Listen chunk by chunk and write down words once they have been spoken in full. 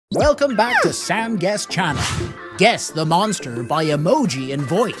Welcome back to Sam Guess Channel. Guess the monster by emoji and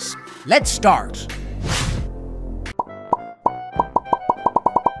voice. Let's start.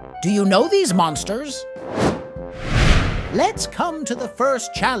 Do you know these monsters? Let's come to the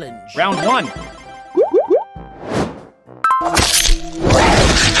first challenge. Round 1.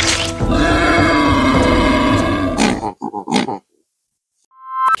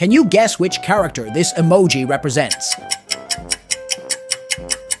 Can you guess which character this emoji represents?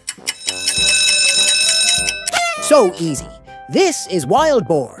 So easy. This is Wild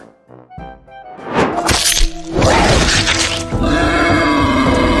Boar.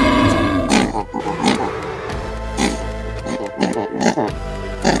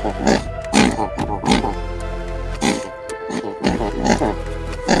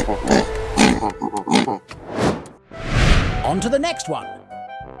 On to the next one.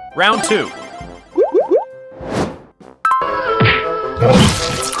 Round 2.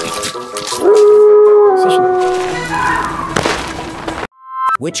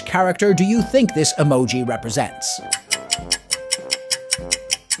 Which character do you think this emoji represents?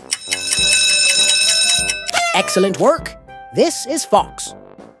 Excellent work! This is Fox.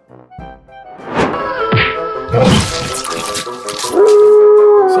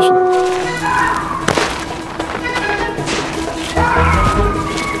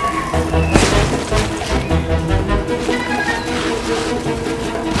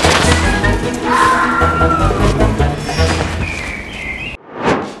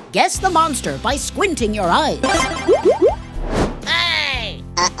 Guess the monster by squinting your eyes. Hey!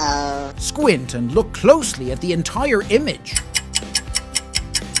 Uh-oh. Squint and look closely at the entire image.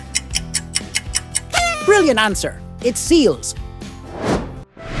 Brilliant answer. It's seals.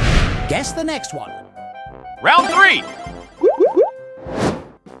 Guess the next one. Round 3.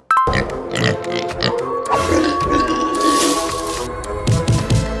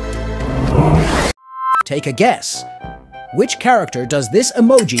 Take a guess. Which character does this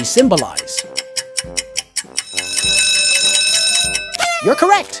emoji symbolize? You're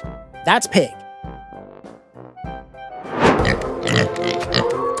correct. That's Pig.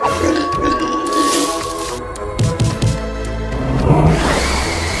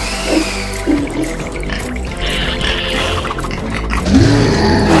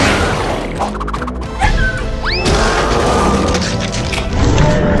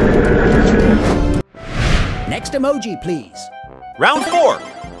 Next emoji, please. Round 4.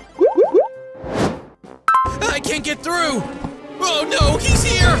 I can't get through. Oh no, he's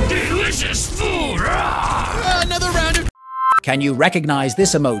here. Delicious food. Another round of... Can you recognize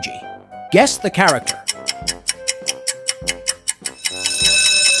this emoji? Guess the character.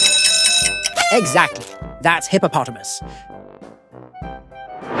 Exactly. That's hippopotamus.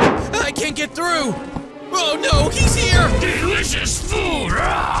 I can't get through. Oh no, he's here. Delicious food.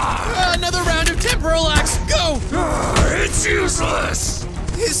 Another round of temporal axe. Go. It's useless.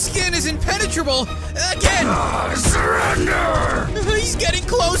 His skin is impenetrable. Again. Surrender. He's getting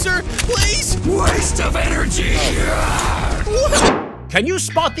closer. Please. Waste of energy. Can you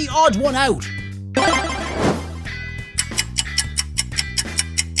spot the odd one out?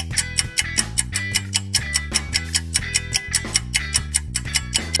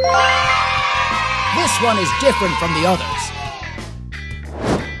 This one is different from the others.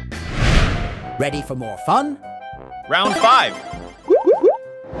 Ready for more fun? Round 5.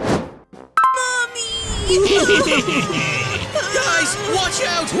 Guys, watch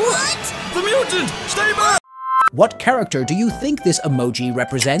out. What? The mutant. Stay back. What character do you think this emoji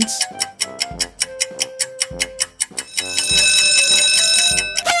represents?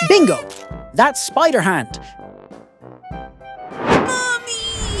 Bingo! That's Spider-Hand.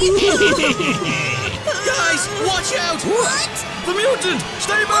 Guys, watch out. What? The mutant.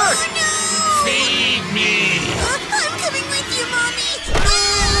 Stay back. Oh, no! Feed me. I'm coming with you, Mommy!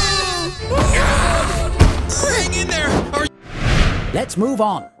 Hang in there. Let's move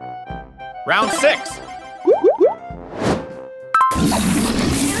on. Round 6.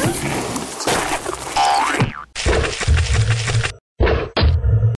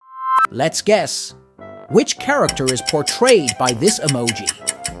 Let's guess. Which character is portrayed by this emoji?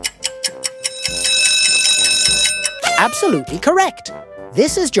 Absolutely correct.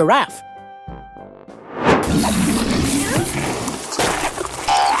 This is Giraffe.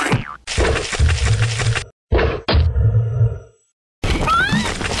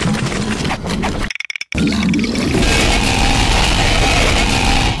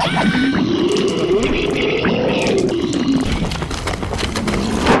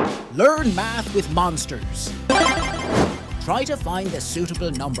 Learn math with monsters. Try to find the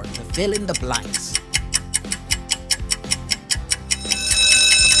suitable number to fill in the blanks.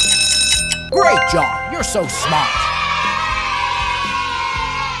 job. You're so smart.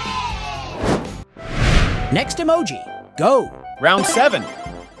 Next emoji. Go. Round 7.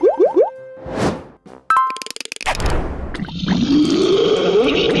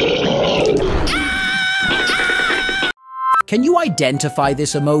 Can you identify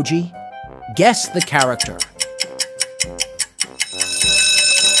this emoji? Guess the character.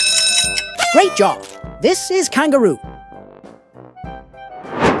 Great job! This is kangaroo.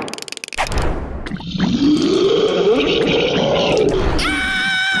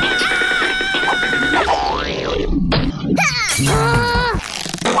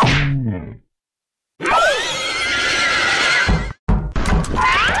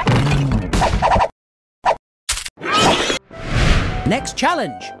 Next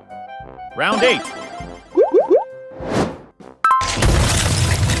challenge. Round 8.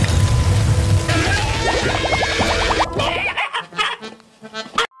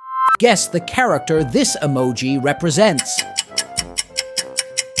 Guess the character this emoji represents.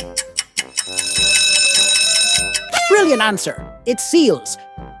 Brilliant answer. It's seals.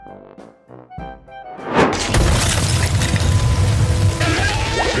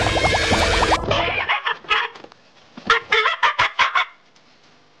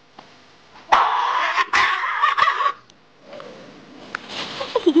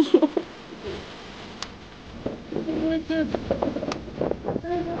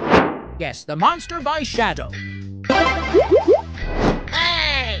 Guess the monster by shadow.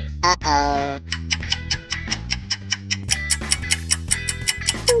 Uh-oh.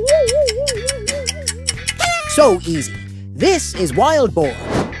 So easy. This is Wild Boar.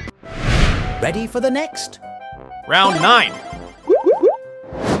 Ready for the next? Round 9.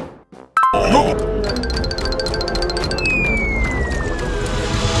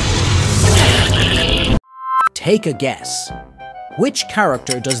 Take a guess. Which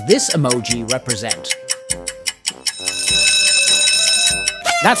character does this emoji represent?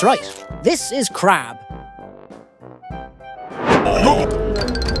 That's right. This is Crab.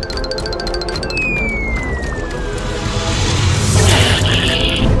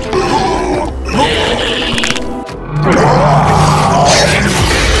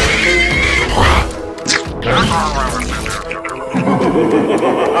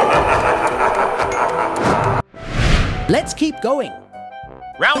 Let's keep going.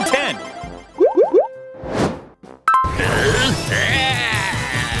 Round 10.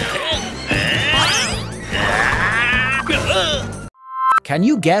 Can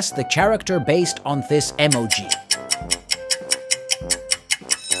you guess the character based on this emoji?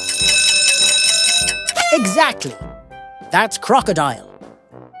 Exactly. That's Crocodile.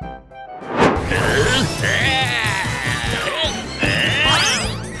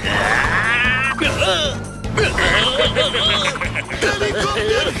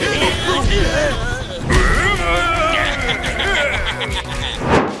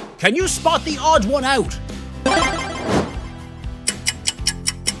 Can you spot the odd one out?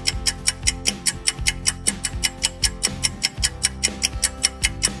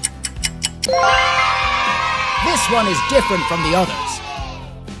 This one is different from the others.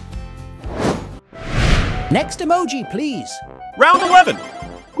 Next emoji, please. Round 11.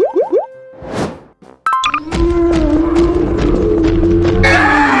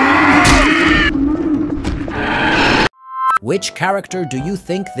 Which character do you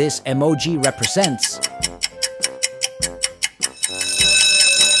think this emoji represents?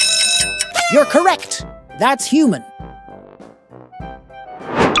 You're correct. That's human.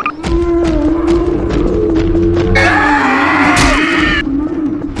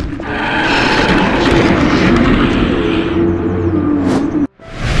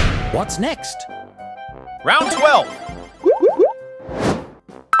 What's next? Round 12.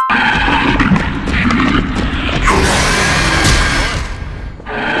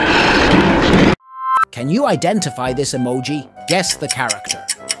 Can you identify this emoji? Guess the character.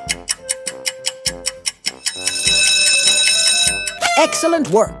 Excellent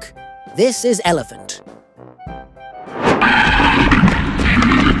work. This is Elephant.